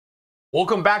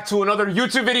Welcome back to another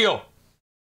YouTube video.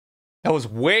 That was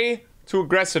way too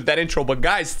aggressive, that intro. But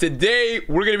guys, today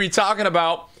we're going to be talking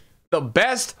about the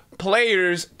best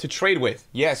players to trade with.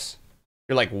 Yes.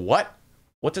 You're like, what?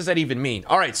 What does that even mean?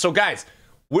 All right, so guys,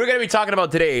 we're going to be talking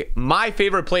about today my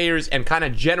favorite players and kind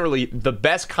of generally the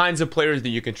best kinds of players that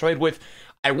you can trade with.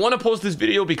 I want to post this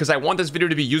video because I want this video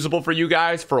to be usable for you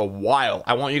guys for a while.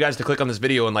 I want you guys to click on this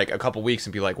video in like a couple weeks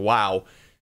and be like, wow,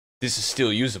 this is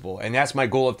still usable. And that's my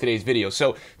goal of today's video.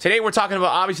 So today we're talking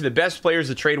about obviously the best players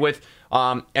to trade with.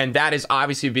 And that is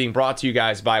obviously being brought to you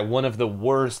guys by one of the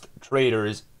worst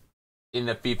traders in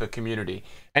the FIFA community.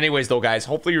 Anyways though, guys,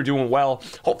 hopefully you're doing well.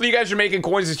 Hopefully you guys are making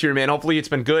coins this year, man. Hopefully it's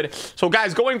been good. So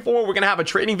guys, going forward, we're gonna have a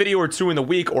trading video or two in the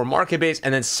week, or market base,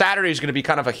 and then Saturday is gonna be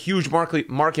kind of a huge market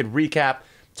recap,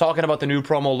 talking about the new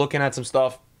promo, looking at some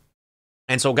stuff.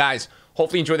 And so guys,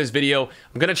 hopefully you enjoy this video.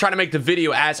 I'm going to try to make the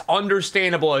video as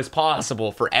understandable as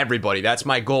possible for everybody. That's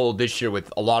my goal this year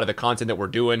with a lot of the content that we're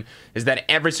doing, is that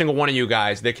every single one of you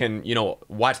guys that can, you know,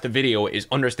 watch the video is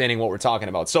understanding what we're talking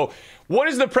about. So what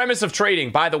is the premise of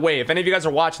trading? By the way, if any of you guys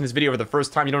are watching this video for the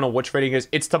first time, you don't know what trading is,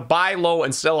 it's to buy low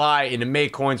and sell high and to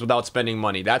make coins without spending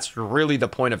money. That's really the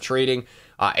point of trading.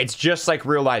 It's just like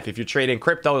real life. If you're trading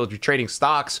crypto, if you're trading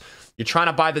stocks, you're trying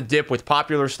to buy the dip with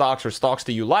popular stocks or stocks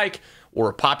that you like,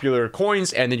 or popular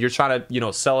coins, and then you're trying to, you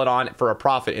know, sell it on for a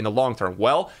profit in the long term.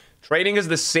 Well, trading is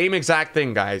the same exact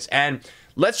thing, guys. And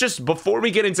let's just, before we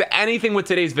get into anything with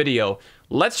today's video,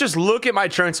 let's just look at my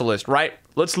transfer list, right?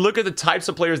 Let's look at the types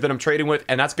of players that I'm trading with,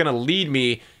 and that's going to lead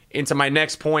me into my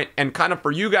next point, and kind of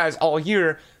for you guys all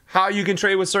here, how you can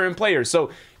trade with certain players. So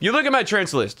you look at my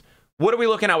transfer list. What are we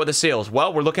looking at with the sales?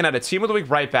 Well, we're looking at a Team of the Week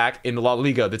right back in the La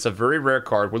Liga. That's a very rare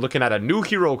card. We're looking at a new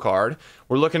hero card.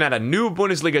 We're looking at a new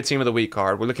Bundesliga Team of the Week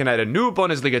card. We're looking at a new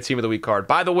Bundesliga Team of the Week card.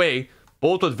 By the way,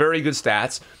 both with very good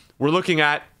stats. We're looking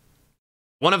at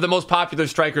one of the most popular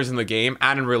strikers in the game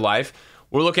and in real life.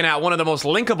 We're looking at one of the most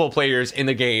linkable players in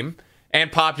the game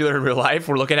and popular in real life.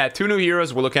 We're looking at two new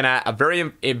heroes. We're looking at a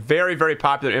very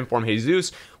popular inform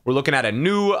Jesus. We're looking at a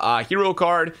new hero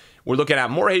card. We're looking at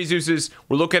more Jesuses.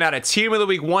 We're looking at a Team of the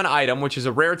Week 1 item, which is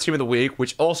a rare Team of the Week,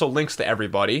 which also links to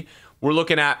everybody. We're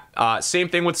looking at, same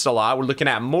thing with Salah. We're looking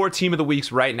at more Team of the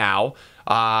Weeks right now,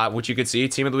 which you can see,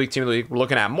 Team of the Week, Team of the Week. We're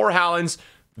looking at more Haalands,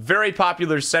 very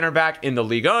popular center back in the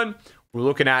Ligue 1. We're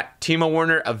looking at Timo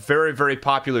Werner, a very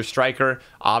popular striker,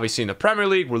 obviously in the Premier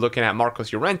League. We're looking at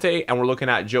Marcos Llorente, and we're looking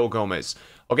at Joe Gomez.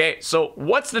 Okay, so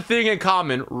what's the thing in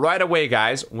common right away,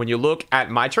 guys, when you look at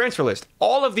my transfer list?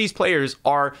 All of these players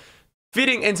are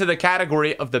fitting into the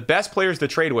category of the best players to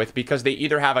trade with because they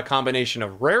either have a combination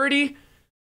of rarity,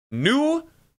 new,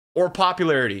 or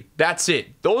popularity. That's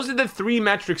it. Those are the three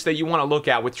metrics that you want to look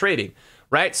at with trading,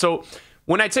 right? So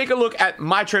when I take a look at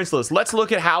my transfer list, let's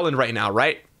look at Haaland right now,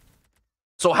 right?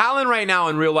 So Haaland right now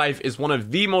in real life is one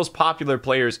of the most popular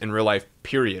players in real life,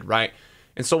 period, right?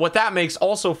 And so what that makes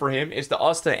also for him is to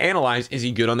us to analyze, is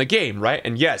he good on the game, right?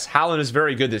 And yes, Haaland is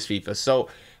very good this FIFA. So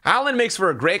Haaland makes for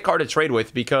a great card to trade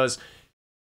with because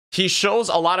he shows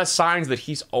a lot of signs that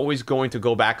he's always going to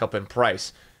go back up in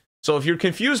price. So if you're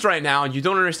confused right now and you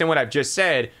don't understand what I've just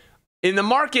said, in the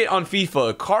market on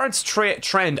FIFA, cards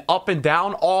trend up and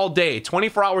down all day,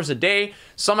 24 hours a day.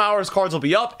 Some hours cards will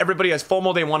be up. Everybody has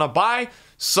FOMO, they want to buy.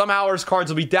 Some hours cards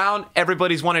will be down.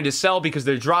 Everybody's wanting to sell because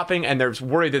they're dropping and they're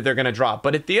worried that they're going to drop.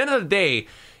 But at the end of the day,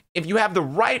 if you have the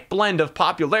right blend of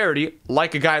popularity,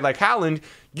 like a guy like Haaland,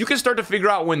 you can start to figure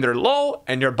out when they're low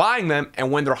and you're buying them,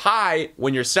 and when they're high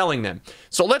when you're selling them.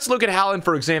 So let's look at Haaland,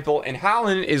 for example. And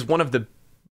Haaland is one of the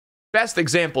best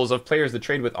examples of players to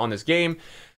trade with on this game.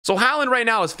 So Haaland right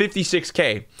now is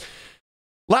 56K.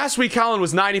 Last week, Haaland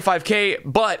was 95K,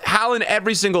 but Haaland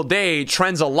every single day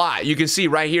trends a lot. You can see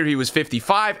right here, he was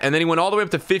 55, and then he went all the way up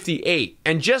to 58.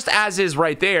 And just as is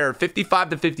right there,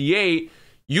 55 to 58,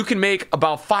 you can make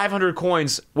about 500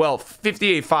 coins, well,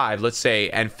 58.5, let's say,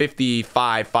 and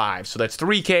 55.5. So that's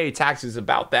 3K, taxes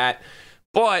about that.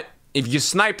 But if you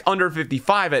sniped under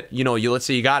 55 at, you know, let's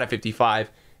say you got a 55,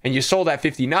 and you sold at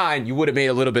 59, you would have made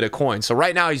a little bit of coin. So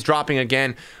right now he's dropping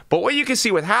again. But what you can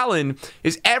see with Haaland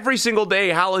is every single day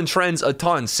Haaland trends a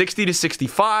ton, 60 to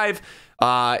 65,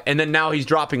 and then now he's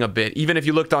dropping a bit. Even if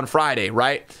you looked on Friday,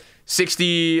 right?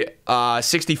 60,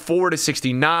 64 to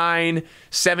 69,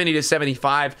 70 to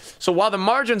 75. So while the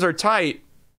margins are tight,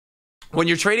 when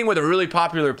you're trading with a really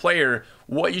popular player,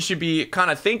 what you should be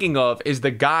kind of thinking of is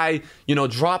the guy, you know,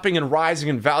 dropping and rising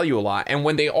in value a lot. And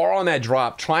when they are on that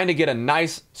drop, trying to get a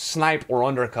nice snipe or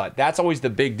undercut. That's always the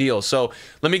big deal. So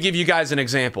let me give you guys an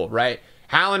example, right?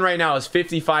 Haaland right now is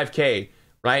 55K,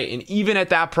 right? And even at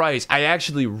that price, I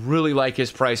actually really like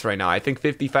his price right now. I think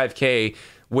 55K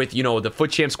with, you know, the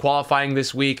Foot Champs qualifying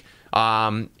this week,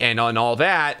 and on all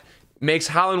that, makes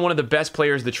Haaland one of the best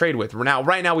players to trade with. Now,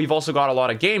 right now, we've also got a lot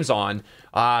of games on,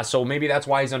 so maybe that's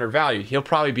why he's undervalued. He'll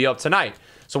probably be up tonight.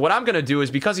 So what I'm going to do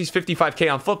is, because he's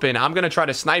 55K on Footbin, I'm going to try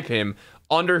to snipe him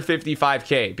under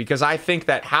 55K, because I think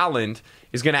that Haaland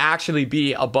is going to actually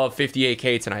be above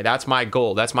 58K tonight. That's my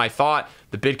goal. That's my thought.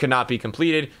 The bid could not be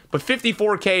completed, but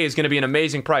 54K is going to be an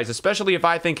amazing price, especially if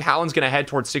I think Haaland's going to head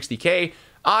towards 60K.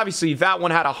 Obviously, that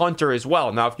one had a hunter as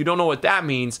well. Now, if you don't know what that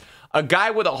means, a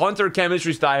guy with a hunter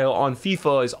chemistry style on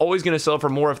FIFA is always going to sell for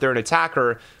more if they're an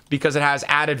attacker, because it has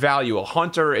added value. A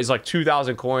hunter is like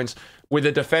 2,000 coins. With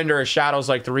a defender, a shadow's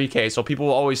like 3K. So people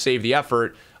will always save the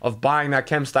effort of buying that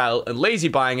chem style and lazy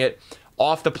buying it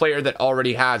off the player that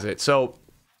already has it. So,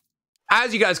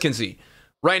 as you guys can see,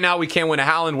 right now we can't win a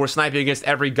Haaland. We're sniping against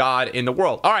every god in the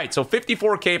world. All right, so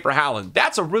 54K for Haaland.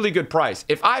 That's a really good price.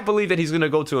 If I believe that he's going to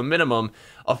go to a minimum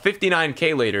of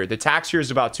 59K later, the tax here is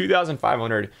about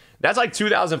 2,500. That's like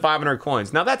 2,500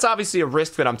 coins. Now, that's obviously a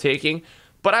risk that I'm taking,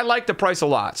 but I like the price a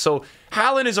lot. So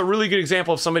Haaland is a really good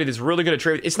example of somebody that's really good at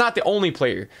trade. It's not the only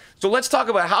player. So let's talk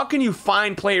about how can you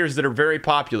find players that are very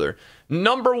popular.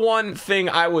 Number one thing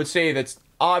I would say that's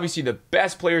obviously the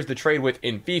best players to trade with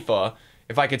in FIFA,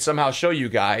 if I could somehow show you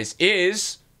guys,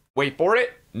 is, wait for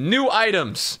it, new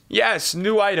items. Yes,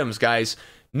 new items, guys.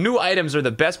 New items are the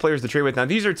best players to trade with. Now,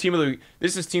 these are Team of the Week.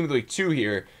 This is Team of the Week 2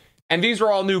 here. And these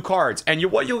are all new cards. And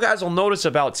what you guys will notice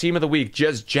about Team of the Week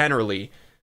just generally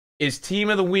is Team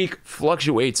of the Week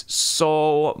fluctuates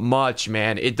so much,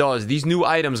 man. It does. These new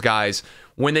items, guys,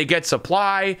 when they get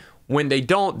supply, when they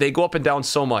don't, they go up and down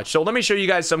so much. So let me show you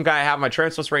guys some guy I have on my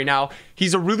transfer list right now.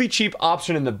 He's a really cheap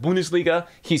option in the Bundesliga.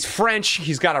 He's French.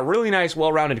 He's got a really nice,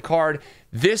 well-rounded card.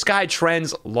 This guy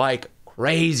trends like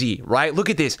crazy, right?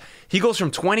 Look at this. He goes from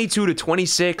 22 to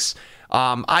 26.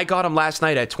 I got him last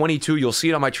night at 22. You'll see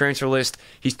it on my transfer list.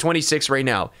 He's 26 right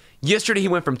now. Yesterday, he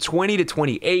went from 20 to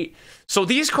 28. So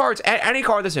these cards, any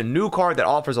card that's a new card that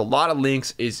offers a lot of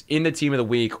links, is in the Team of the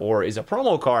Week or is a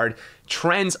promo card,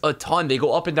 trends a ton. They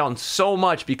go up and down so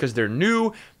much because they're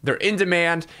new, they're in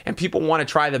demand, and people want to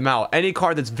try them out. Any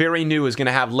card that's very new is going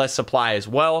to have less supply as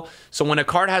well. So when a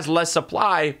card has less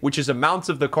supply, which is amounts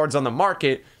of the cards on the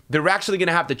market, they're actually going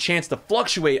to have the chance to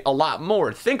fluctuate a lot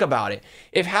more. Think about it.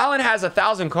 If Haaland has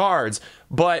 1,000 cards,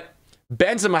 but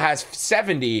Benzema has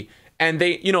 70, and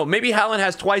they, you know, maybe Haaland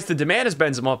has twice the demand as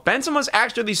Benzema, Benzema's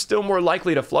actually still more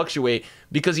likely to fluctuate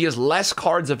because he has less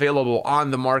cards available on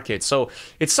the market. So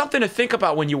it's something to think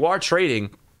about when you are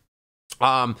trading.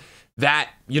 That,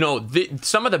 you know,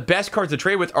 some of the best cards to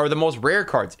trade with are the most rare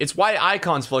cards. It's why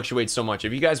icons fluctuate so much.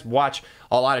 If you guys watch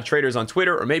a lot of traders on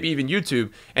Twitter or maybe even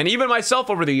YouTube, and even myself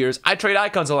over the years, I trade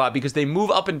icons a lot because they move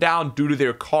up and down due to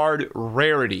their card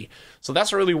rarity. So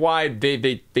that's really why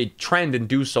they trend and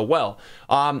do so well.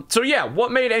 So yeah,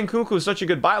 what made Nkunku such a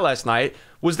good buy last night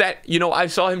was that, you know, I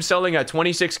saw him selling at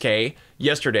 26K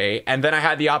yesterday, and then I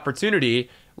had the opportunity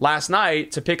last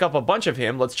night to pick up a bunch of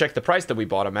him. Let's check the price that we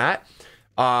bought him at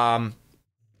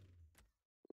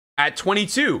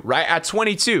 22, right? At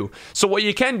 22. So what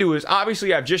you can do is,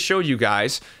 obviously, I've just showed you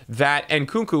guys that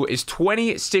Nkunku is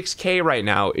 26K right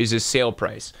now is his sale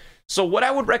price. So what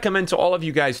I would recommend to all of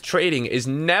you guys trading is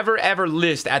never ever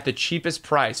list at the cheapest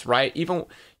price, right? Even,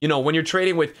 you know, when you're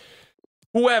trading with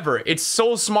whoever, it's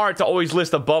so smart to always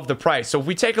list above the price. So if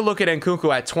we take a look at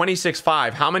Nkunku at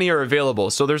 26.5, how many are available?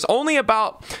 So there's only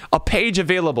about a page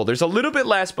available. There's a little bit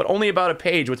less, but only about a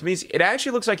page, which means it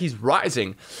actually looks like he's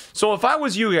rising. So if I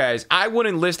was you guys, I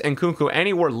wouldn't list Nkunku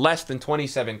anywhere less than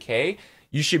 27K.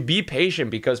 You should be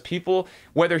patient because people,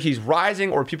 whether he's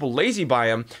rising or people lazy buy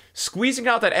him, squeezing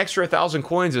out that extra 1,000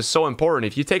 coins is so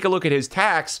important. If you take a look at his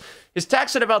tax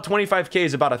at about 25K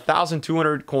is about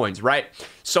 1,200 coins, right?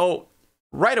 So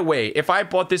right away, if I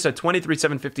bought this at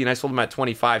 23,750 and I sold them at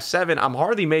 25,700, I'm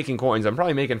hardly making coins. I'm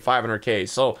probably making 500K.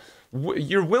 So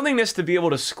your willingness to be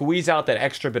able to squeeze out that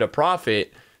extra bit of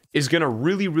profit is going to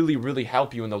really, really, really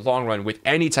help you in the long run with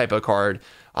any type of card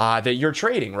that you're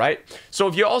trading, right? So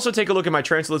if you also take a look at my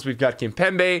transfer list, we've got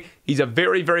Kimpembe. He's a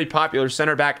very, very popular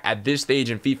center back at this stage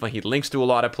in FIFA. He links to a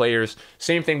lot of players.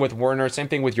 Same thing with Werner. Same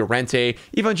thing with Llorente.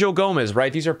 Even Joe Gomez,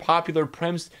 right? These are popular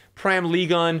Prem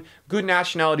Liga, good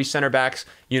nationality center backs,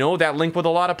 you know, that link with a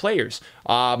lot of players.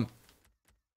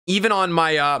 Even on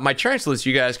my my transfer list,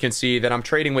 you guys can see that I'm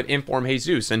trading with Inform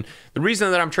Jesus. And the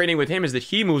reason that I'm trading with him is that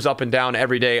he moves up and down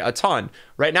every day a ton,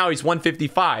 Right now he's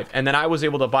 155, and then I was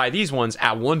able to buy these ones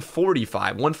at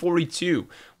 145, 142,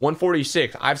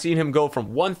 146. I've seen him go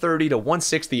from 130 to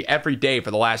 160 every day for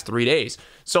the last 3 days.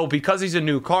 So because he's a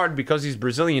new card, because he's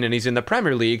Brazilian and he's in the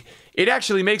Premier League, it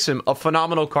actually makes him a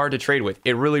phenomenal card to trade with.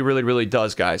 It really, really, really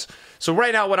does, guys. So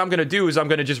right now what I'm going to do is I'm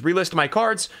going to just relist my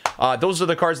cards. Those are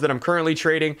the cards that I'm currently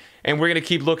trading, and we're going to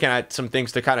keep looking at some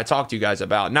things to kind of talk to you guys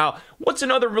about. Now, what's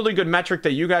another really good metric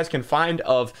that you guys can find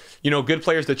of, good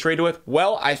players to trade with?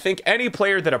 Well, I think any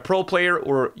player that a pro player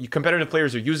or competitive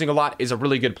players are using a lot is a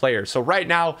really good player. So right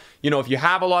now, if you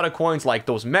have a lot of coins like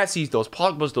those Messis, those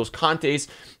Pogbas, those Contes,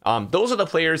 those are the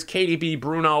players, KDB,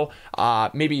 Bruno,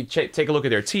 maybe take a look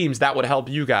at their teams. That would help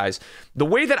you guys. The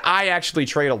way that I actually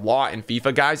trade a lot in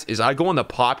FIFA, guys, is I go on the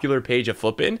popular page of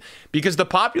Flippin, because the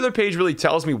popular page really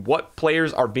tells me what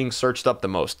players are being searched up the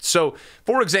most. So,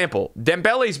 for example,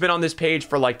 Dembele's been on this page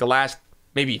for like the last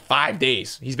maybe 5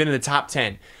 days. He's been in the top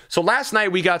 10. So last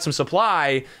night we got some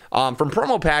supply from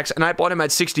promo packs, and I bought him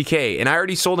at 60K, and I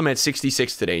already sold him at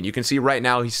 66 today. And you can see right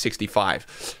now he's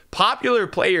 65. Popular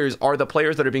players are the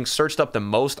players that are being searched up the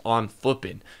most on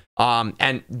Flippin.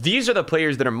 And these are the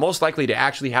players that are most likely to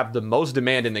actually have the most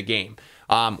demand in the game.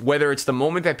 Whether it's the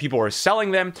moment that people are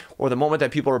selling them or the moment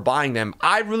that people are buying them,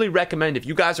 I really recommend, if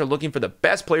you guys are looking for the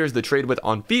best players to trade with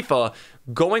on FIFA,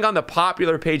 going on the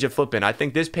popular page of Flippin. I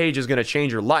think this page is going to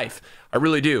change your life. I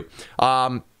really do.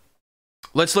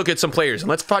 Let's look at some players, and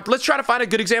let's try to find a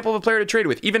good example of a player to trade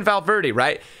with. Even Valverde,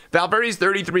 right? Valverde's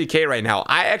 33K right now.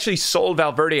 I actually sold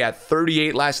Valverde at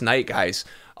 38 last night, guys.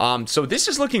 So this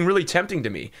is looking really tempting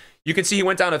to me. You can see he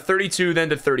went down to 32, then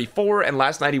to 34, and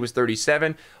last night he was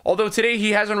 37. Although today he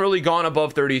hasn't really gone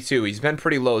above 32. He's been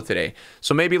pretty low today.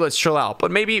 So maybe let's chill out. But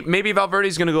maybe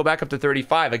Valverde's going to go back up to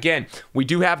 35. Again, we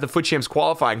do have the Foot Champs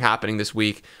qualifying happening this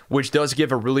week, which does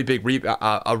give a really big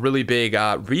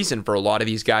reason for a lot of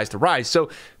these guys to rise. So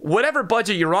whatever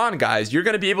budget you're on, guys, you're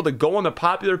going to be able to go on the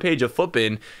popular page of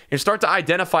Flippin and start to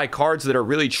identify cards that are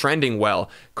really trending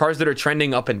well, cards that are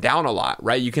trending up and down a lot,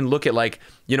 right? You can look at, like,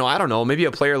 I don't know, maybe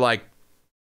a player like,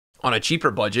 on a cheaper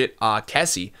budget,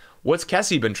 Kessie. What's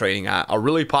Kessie been trading at? A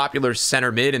really popular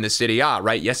center mid in the Serie A,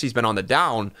 right? Yes, he's been on the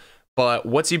down, but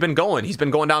what's he been going? He's been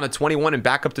going down to 21 and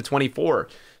back up to 24.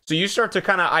 So you start to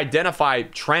kind of identify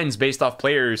trends based off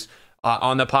players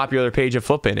on the popular page of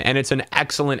Flippin, and it's an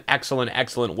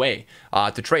excellent way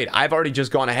to trade. I've already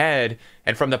just gone ahead,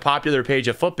 and from the popular page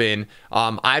of Flippin,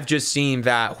 I've just seen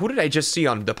that. Who did I just see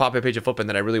on the popular page of Flippin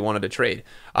that I really wanted to trade?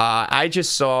 I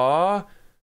just saw...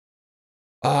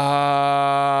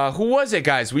 who was it,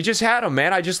 guys? We just had him,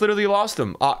 man. I just literally lost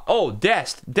him.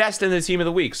 Dest in the team of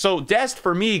the week. So Dest,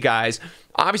 for me, guys,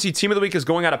 obviously team of the week is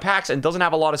going out of packs and doesn't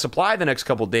have a lot of supply the next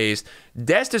couple days.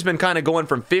 Dest has been kind of going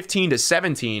from 15 to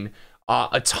 17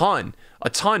 a ton,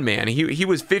 man. He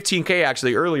was 15K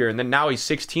actually earlier, and then now he's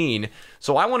 16.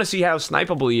 So I want to see how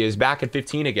snipeable he is back at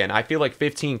 15 again. I feel like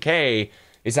 15K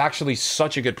is actually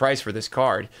such a good price for this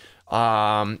card.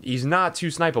 He's not too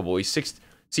snipeable. He's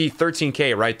See,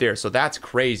 13K right there. So that's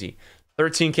crazy.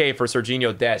 13K for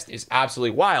Serginho Dest is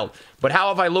absolutely wild. But how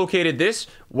have I located this?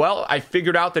 Well, I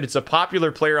figured out that it's a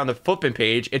popular player on the Flippin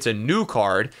page. It's a new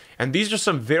card. And these are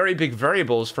some very big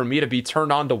variables for me to be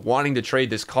turned on to wanting to trade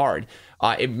this card.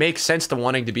 It makes sense to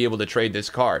wanting to be able to trade this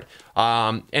card.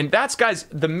 And that's, guys,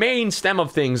 the main stem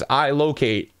of things I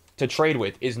locate to trade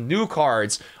with is new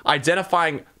cards,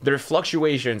 identifying their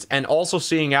fluctuations, and also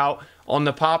seeing out on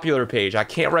the popular page. I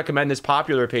can't recommend this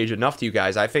popular page enough to you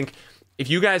guys. I think if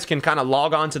you guys can kind of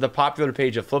log on to the popular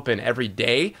page of Flippin every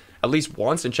day, at least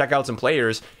once, and check out some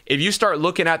players, if you start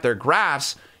looking at their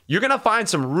graphs, you're going to find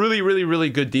some really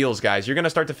good deals, guys. You're going to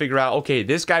start to figure out, okay,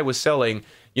 this guy was selling,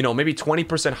 maybe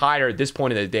 20% higher at this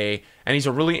point of the day, and he's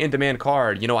a really in-demand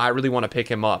card. I really want to pick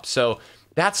him up. So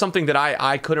that's something that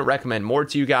I couldn't recommend more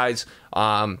to you guys.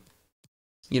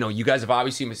 You guys have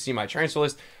obviously seen my transfer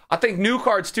list. I think new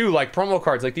cards too, like promo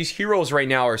cards, like these heroes right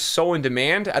now are so in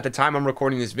demand at the time I'm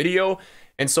recording this video.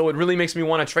 And so it really makes me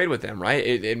want to trade with them, right?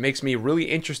 It makes me really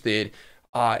interested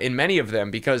in many of them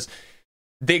because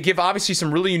they give obviously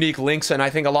some really unique links. And I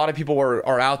think a lot of people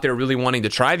are out there really wanting to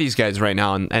try these guys right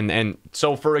now. And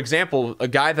so, for example, a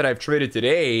guy that I've traded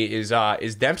today is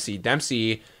Dempsey.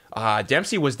 Dempsey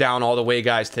was down all the way,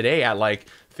 guys, today at like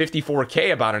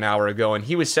 54K about an hour ago, and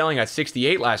he was selling at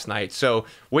 68 last night. So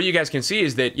what you guys can see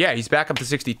is that, yeah, he's back up to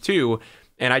 62,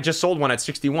 and I just sold one at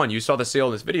 61. You saw the sale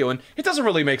in this video, and it doesn't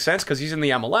really make sense because he's in the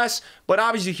MLS, but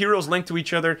obviously heroes link to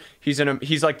each other. He's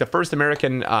like the first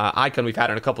American icon we've had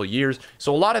in a couple of years.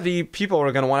 So a lot of the people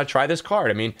are going to want to try this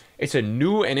card. I mean, it's a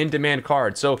new and in-demand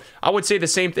card. So I would say the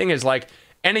same thing as like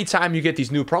anytime you get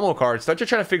these new promo cards, start to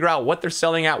try to figure out what they're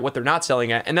selling at, what they're not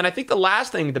selling at. And then I think the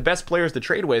last thing, the best players to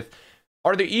trade with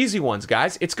are the easy ones,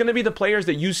 guys. It's going to be the players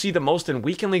that you see the most in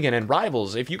Weekend League and in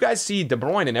Rivals. If you guys see De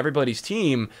Bruyne in everybody's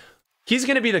team, he's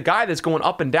going to be the guy that's going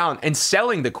up and down and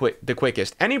selling the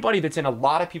quickest. Anybody that's in a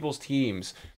lot of people's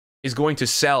teams is going to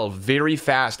sell very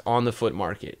fast on the foot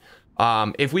market.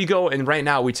 If we go and right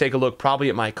now we take a look probably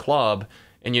at my club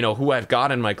and you know who I've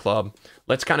got in my club,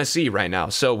 let's kind of see right now.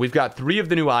 So we've got 3 of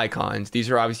the new icons. These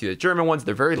are obviously the German ones.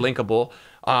 They're very linkable.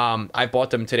 I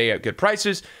bought them today at good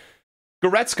prices.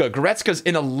 Goretzka's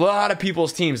in a lot of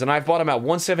people's teams, and I've bought him at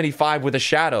 175 with a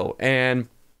shadow. And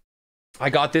I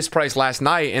got this price last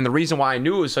night, and the reason why I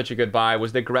knew it was such a good buy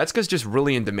was that Goretzka's just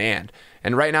really in demand.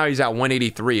 And right now he's at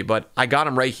 183, but I got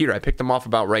him right here. I picked him off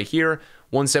about right here,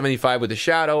 175 with a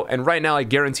shadow. And right now I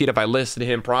guaranteed if I listed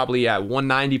him probably at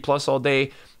 190 plus all day,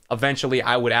 eventually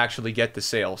I would actually get the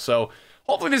sale. So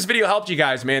hopefully this video helped you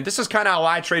guys, man. This is kind of how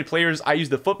I trade players. I use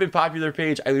the Footbin Popular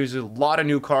page. I use a lot of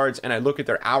new cards, and I look at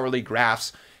their hourly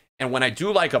graphs. And when I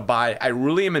do like a buy,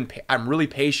 I'm really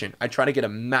patient. I try to get a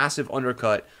massive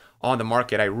undercut on the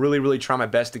market. I really try my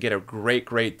best to get a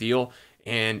great deal.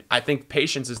 And I think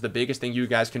patience is the biggest thing you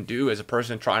guys can do as a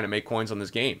person trying to make coins on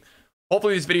this game.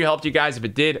 Hopefully this video helped you guys. If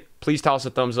it did, please toss a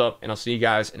thumbs up, and I'll see you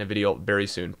guys in a video very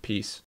soon. Peace.